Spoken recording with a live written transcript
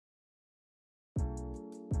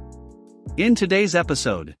In today's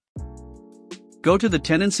episode, go to the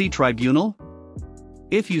tenancy tribunal?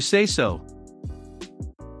 If you say so.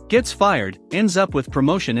 Gets fired, ends up with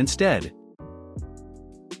promotion instead.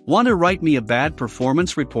 Want to write me a bad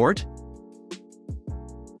performance report?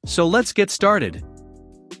 So let's get started.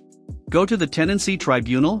 Go to the tenancy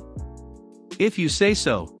tribunal? If you say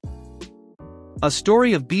so. A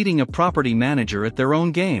story of beating a property manager at their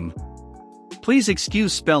own game. Please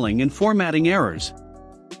excuse spelling and formatting errors.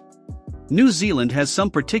 New Zealand has some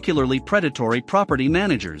particularly predatory property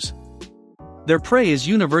managers. Their prey is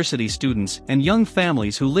university students and young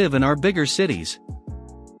families who live in our bigger cities.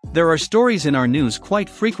 There are stories in our news quite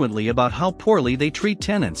frequently about how poorly they treat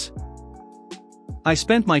tenants. I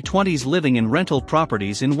spent my 20s living in rental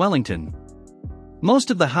properties in Wellington.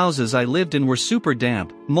 Most of the houses I lived in were super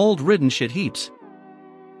damp, mold-ridden shit heaps.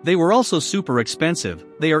 They were also super expensive.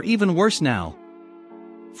 They are even worse now.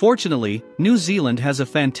 Fortunately, New Zealand has a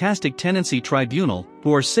fantastic tenancy tribunal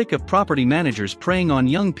who are sick of property managers preying on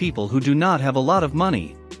young people who do not have a lot of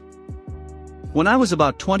money. When I was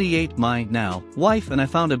about 28, my now wife and I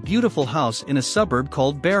found a beautiful house in a suburb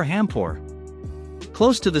called Berhampore.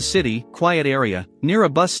 Close to the city, quiet area, near a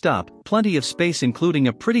bus stop, plenty of space including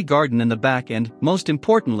a pretty garden in the back and, most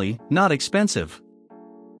importantly, not expensive.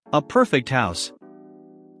 A perfect house.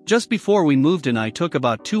 Just before we moved in I took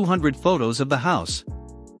about 200 photos of the house.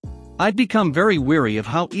 I'd become very weary of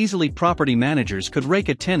how easily property managers could rake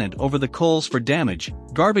a tenant over the coals for damage,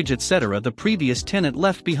 garbage etc. the previous tenant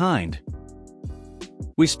left behind.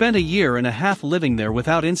 We spent a year and a half living there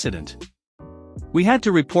without incident. We had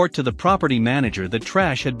to report to the property manager that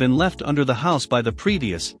trash had been left under the house by the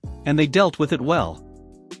previous, and they dealt with it well.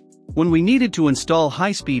 When we needed to install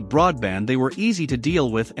high-speed broadband they were easy to deal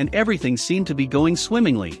with and everything seemed to be going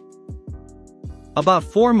swimmingly. About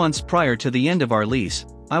 4 months prior to the end of our lease,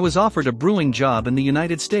 I was offered a brewing job in the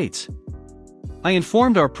United States. I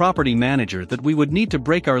informed our property manager that we would need to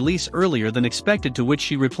break our lease earlier than expected, to which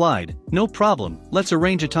she replied, "No problem, let's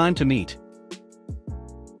arrange a time to meet."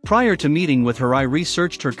 Prior to meeting with her I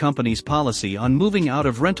researched her company's policy on moving out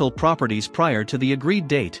of rental properties prior to the agreed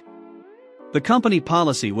date. The company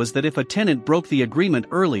policy was that if a tenant broke the agreement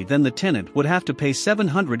early then the tenant would have to pay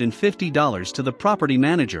 $750 to the property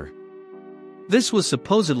manager. This was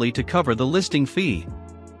supposedly to cover the listing fee.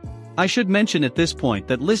 I should mention at this point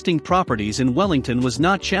that listing properties in Wellington was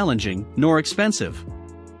not challenging, nor expensive.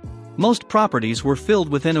 Most properties were filled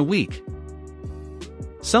within a week.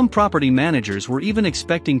 Some property managers were even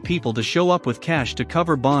expecting people to show up with cash to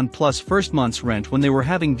cover bond plus first month's rent when they were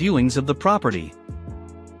having viewings of the property.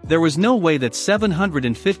 There was no way that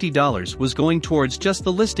 $750 was going towards just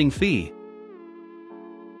the listing fee.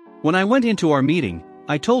 When I went into our meeting,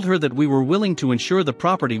 I told her that we were willing to ensure the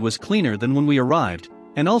property was cleaner than when we arrived,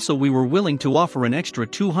 and also we were willing to offer an extra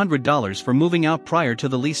 $200 for moving out prior to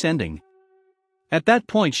the lease ending. At that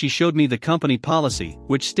point she showed me the company policy,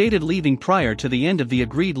 which stated leaving prior to the end of the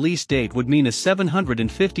agreed lease date would mean a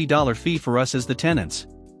 $750 fee for us as the tenants.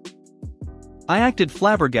 I acted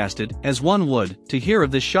flabbergasted, as one would, to hear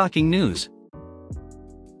of this shocking news.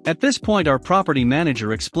 At this point our property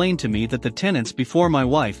manager explained to me that the tenants before my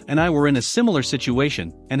wife and I were in a similar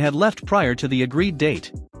situation, and had left prior to the agreed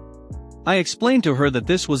date. I explained to her that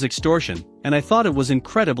this was extortion, and I thought it was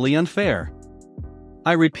incredibly unfair.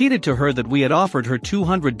 I repeated to her that we had offered her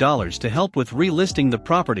 $200 to help with relisting the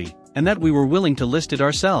property, and that we were willing to list it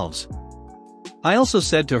ourselves. I also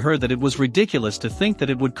said to her that it was ridiculous to think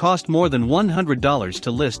that it would cost more than $100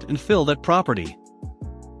 to list and fill that property.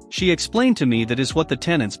 She explained to me that is what the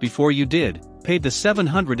tenants before you did, paid the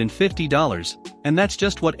 $750, and that's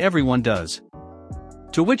just what everyone does.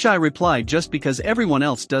 To which I replied, just because everyone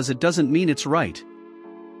else does it doesn't mean it's right.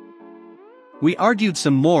 We argued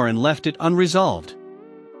some more and left it unresolved.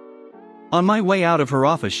 On my way out of her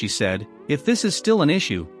office she said, "If this is still an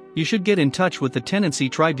issue, you should get in touch with the tenancy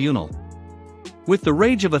tribunal." With the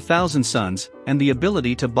rage of 1,000 suns, and the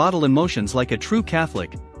ability to bottle emotions like a true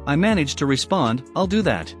Catholic, I managed to respond, "I'll do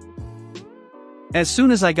that." As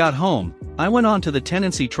soon as I got home, I went on to the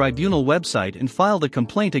tenancy tribunal website and filed a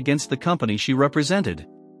complaint against the company she represented.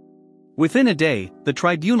 Within a day, the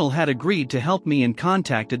tribunal had agreed to help me and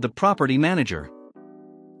contacted the property manager.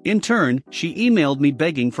 In turn, she emailed me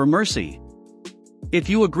begging for mercy. "If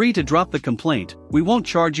you agree to drop the complaint, we won't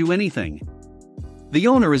charge you anything. The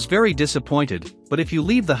owner is very disappointed, but if you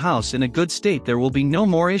leave the house in a good state there will be no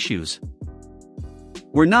more issues."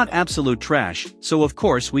 We're not absolute trash, so of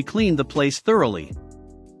course we cleaned the place thoroughly.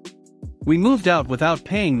 We moved out without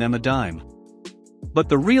paying them a dime. But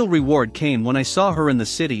the real reward came when I saw her in the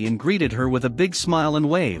city and greeted her with a big smile and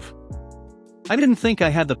wave. I didn't think I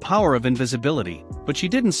had the power of invisibility, but she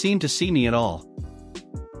didn't seem to see me at all.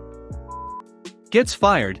 Gets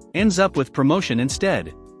fired, ends up with promotion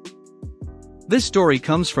instead. This story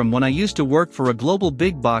comes from when I used to work for a global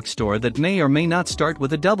big box store that may or may not start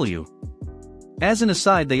with a W. As an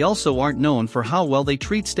aside, they also aren't known for how well they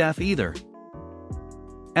treat staff either.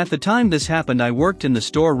 At the time this happened, I worked in the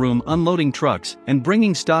storeroom unloading trucks and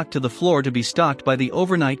bringing stock to the floor to be stocked by the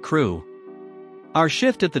overnight crew. Our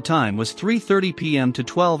shift at the time was 3:30 p.m. to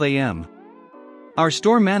 12 a.m. Our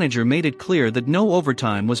store manager made it clear that no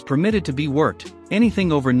overtime was permitted to be worked,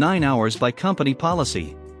 anything over 9 hours by company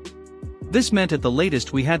policy. This meant at the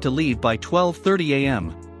latest we had to leave by 12:30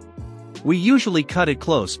 a.m. We usually cut it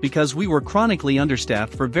close because we were chronically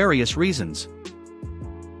understaffed for various reasons.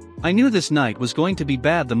 I knew this night was going to be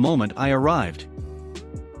bad the moment I arrived.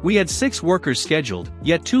 We had 6 workers scheduled,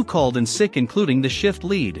 yet 2 called in sick, including the shift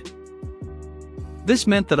lead. This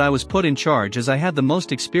meant that I was put in charge as I had the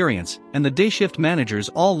most experience, and the day shift managers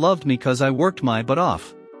all loved me because I worked my butt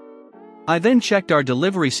off. I then checked our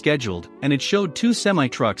delivery scheduled, and it showed 2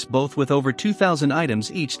 semi-trucks, both with over 2,000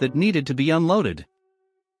 items each, that needed to be unloaded.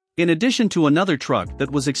 In addition to another truck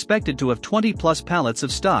that was expected to have 20+ pallets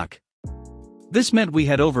of stock. This meant we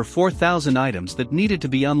had over 4,000 items that needed to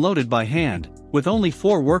be unloaded by hand, with only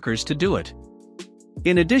 4 workers to do it.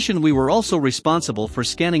 In addition, we were also responsible for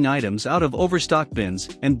scanning items out of overstock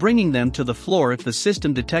bins and bringing them to the floor if the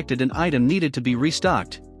system detected an item needed to be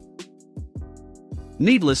restocked.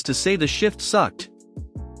 Needless to say, the shift sucked.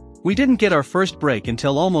 We didn't get our first break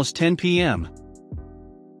until almost 10 p.m.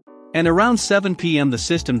 And around 7 p.m. the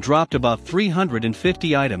system dropped about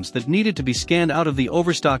 350 items that needed to be scanned out of the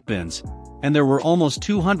overstock bins, and there were almost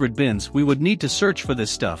 200 bins we would need to search for this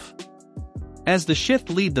stuff. As the shift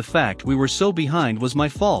lead, the fact we were so behind was my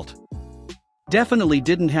fault. Definitely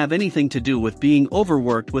didn't have anything to do with being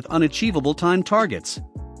overworked with unachievable time targets.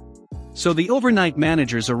 So the overnight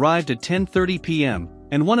managers arrived at 10:30 p.m.,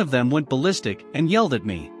 and one of them went ballistic and yelled at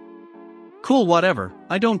me. Cool, whatever,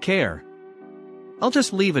 I don't care. I'll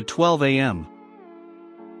just leave at 12 a.m.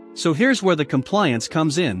 So here's where the compliance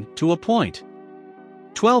comes in, to a point.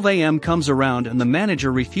 12 a.m. comes around and the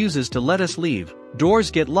manager refuses to let us leave.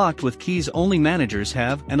 Doors get locked with keys only managers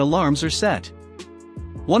have, and alarms are set.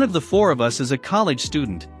 One of the 4 of us is a college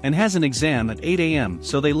student and has an exam at 8 a.m.,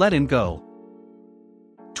 so they let him go.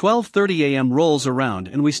 12:30 a.m. rolls around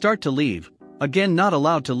and we start to leave, again not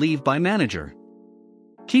allowed to leave by manager.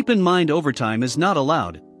 Keep in mind, overtime is not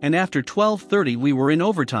allowed, and after 12:30 we were in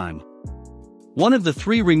overtime. One of the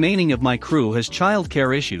 3 remaining of my crew has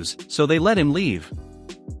childcare issues, so they let him leave.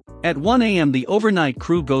 At 1 a.m. the overnight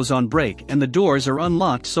crew goes on break and the doors are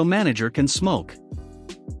unlocked so manager can smoke.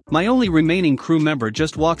 My only remaining crew member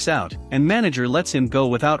just walks out, and manager lets him go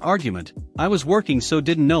without argument. I was working so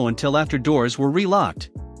didn't know until after doors were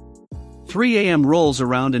relocked. 3 a.m. rolls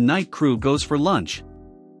around and night crew goes for lunch.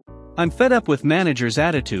 I'm fed up with manager's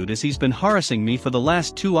attitude as he's been harassing me for the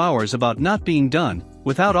last 2 hours about not being done,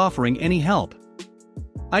 without offering any help.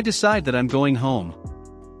 I decide that I'm going home.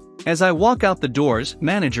 As I walk out the doors,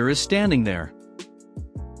 manager is standing there.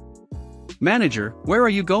 Manager, where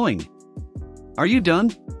are you going? Are you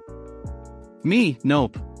done? Me,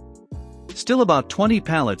 nope. Still about 20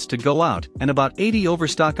 pallets to go out and about 80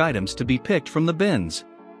 overstock items to be picked from the bins.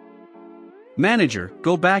 Manager,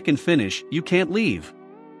 go back and finish, you can't leave.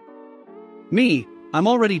 Me, I'm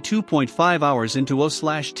already 2.5 hours into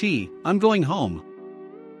O/T, I'm going home.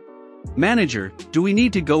 Manager, do we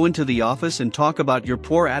need to go into the office and talk about your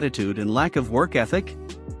poor attitude and lack of work ethic?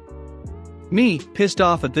 Me, pissed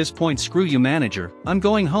off at this point, screw you manager, I'm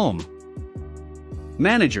going home.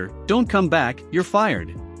 Manager, don't come back, you're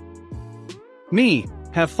fired. Me,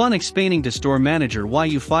 have fun explaining to store manager why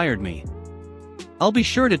you fired me. I'll be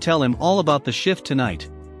sure to tell him all about the shift tonight.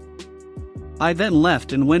 I then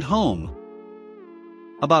left and went home.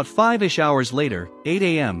 About 5-ish hours later, 8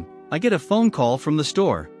 a.m., I get a phone call from the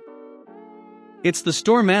store. It's the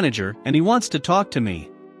store manager and he wants to talk to me.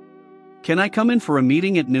 Can I come in for a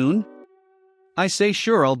meeting at noon? I say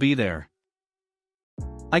sure, I'll be there.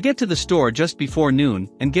 I get to the store just before noon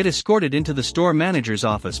and get escorted into the store manager's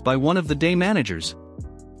office by one of the day managers.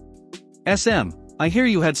 SM, I hear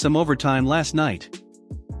you had some overtime last night.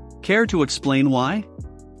 Care to explain why?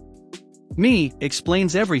 Me,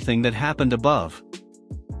 explains everything that happened above.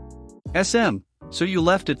 SM, so you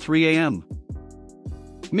left at 3 a.m.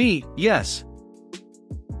 Me, yes.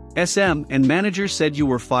 SM, and manager said you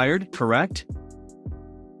were fired, correct?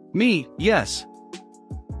 Me, yes.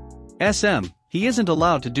 SM, he isn't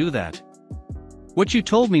allowed to do that. What you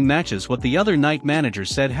told me matches what the other night manager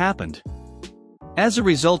said happened. As a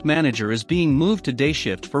result, manager is being moved to day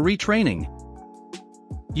shift for retraining.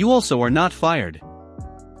 You also are not fired.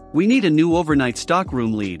 We need a new overnight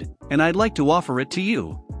stockroom lead, and I'd like to offer it to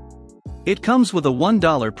you. It comes with a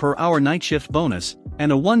 $1 per hour night shift bonus,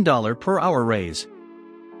 and a $1 per hour raise.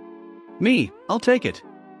 Me, I'll take it.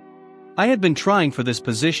 I had been trying for this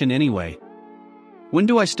position anyway. When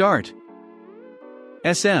do I start?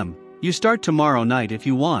 SM, you start tomorrow night if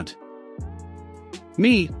you want.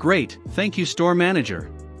 Me, great, thank you store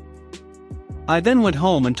manager. I then went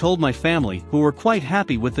home and told my family, who were quite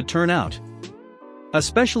happy with the turnout.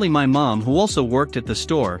 Especially my mom, who also worked at the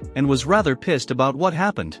store and was rather pissed about what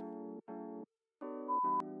happened.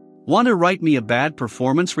 Want to write me a bad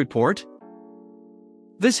performance report?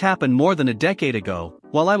 This happened more than a decade ago,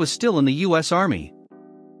 while I was still in the US Army.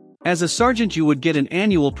 As a sergeant, you would get an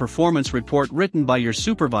annual performance report written by your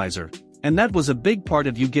supervisor, and that was a big part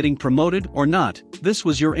of you getting promoted or not. This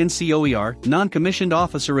was your NCOER, non-commissioned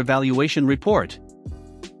officer evaluation report.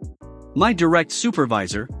 My direct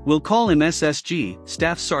supervisor, we'll call him SSG,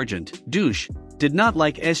 Staff Sergeant, douche, did not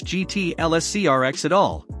like SGT LSCRX at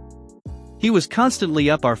all. He was constantly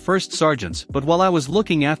up our first sergeants, but while I was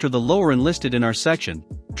looking after the lower enlisted in our section,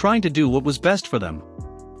 trying to do what was best for them.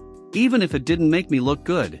 Even if it didn't make me look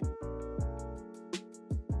good.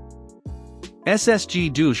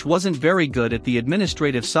 SSG douche wasn't very good at the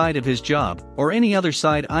administrative side of his job, or any other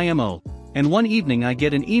side IMO, and one evening I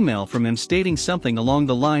get an email from him stating something along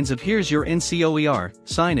the lines of here's your NCOER,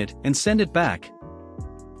 sign it, and send it back.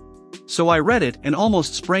 So I read it and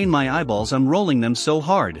almost sprained my eyeballs unrolling them so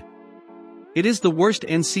hard. It is the worst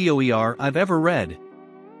NCOER I've ever read.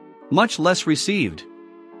 Much less received.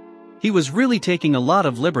 He was really taking a lot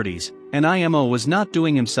of liberties, and IMO was not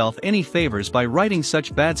doing himself any favors by writing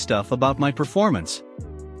such bad stuff about my performance.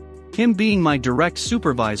 Him being my direct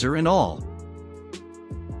supervisor and all.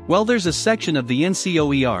 Well, there's a section of the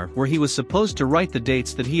NCOER where he was supposed to write the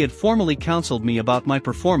dates that he had formally counseled me about my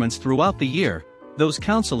performance throughout the year. Those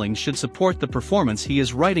counselings should support the performance he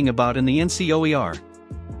is writing about in the NCOER.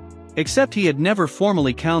 Except he had never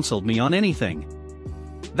formally counseled me on anything.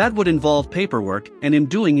 That would involve paperwork and him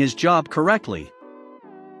doing his job correctly.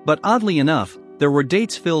 But oddly enough, there were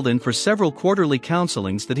dates filled in for several quarterly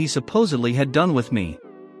counselings that he supposedly had done with me.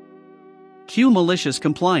 Cue malicious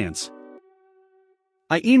compliance.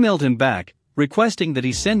 I emailed him back, requesting that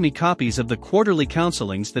he send me copies of the quarterly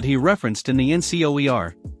counselings that he referenced in the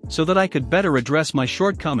NCOER, so that I could better address my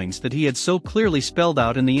shortcomings that he had so clearly spelled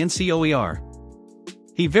out in the NCOER.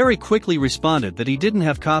 He very quickly responded that he didn't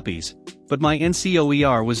have copies, but my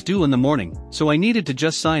NCOER was due in the morning, so I needed to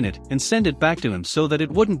just sign it and send it back to him so that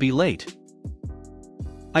it wouldn't be late.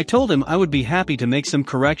 I told him I would be happy to make some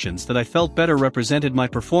corrections that I felt better represented my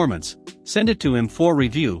performance, send it to him for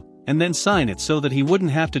review, and then sign it so that he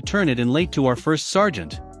wouldn't have to turn it in late to our first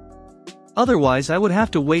sergeant. Otherwise I would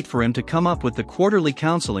have to wait for him to come up with the quarterly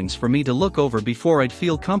counselings for me to look over before I'd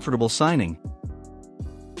feel comfortable signing.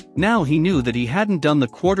 Now he knew that he hadn't done the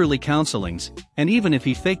quarterly counselings, and even if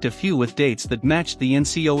he faked a few with dates that matched the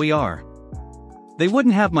NCOER, they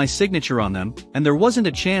wouldn't have my signature on them, and there wasn't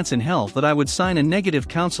a chance in hell that I would sign a negative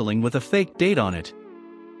counseling with a fake date on it.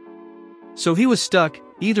 So he was stuck,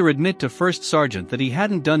 either admit to First Sergeant that he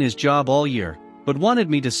hadn't done his job all year, but wanted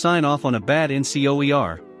me to sign off on a bad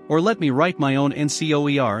NCOER, or let me write my own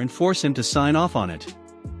NCOER and force him to sign off on it.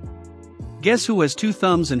 Guess who has 2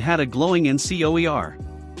 thumbs and had a glowing NCOER?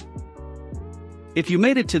 If you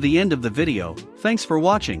made it to the end of the video, thanks for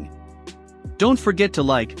watching. Don't forget to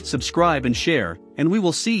like, subscribe and share, and we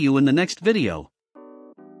will see you in the next video.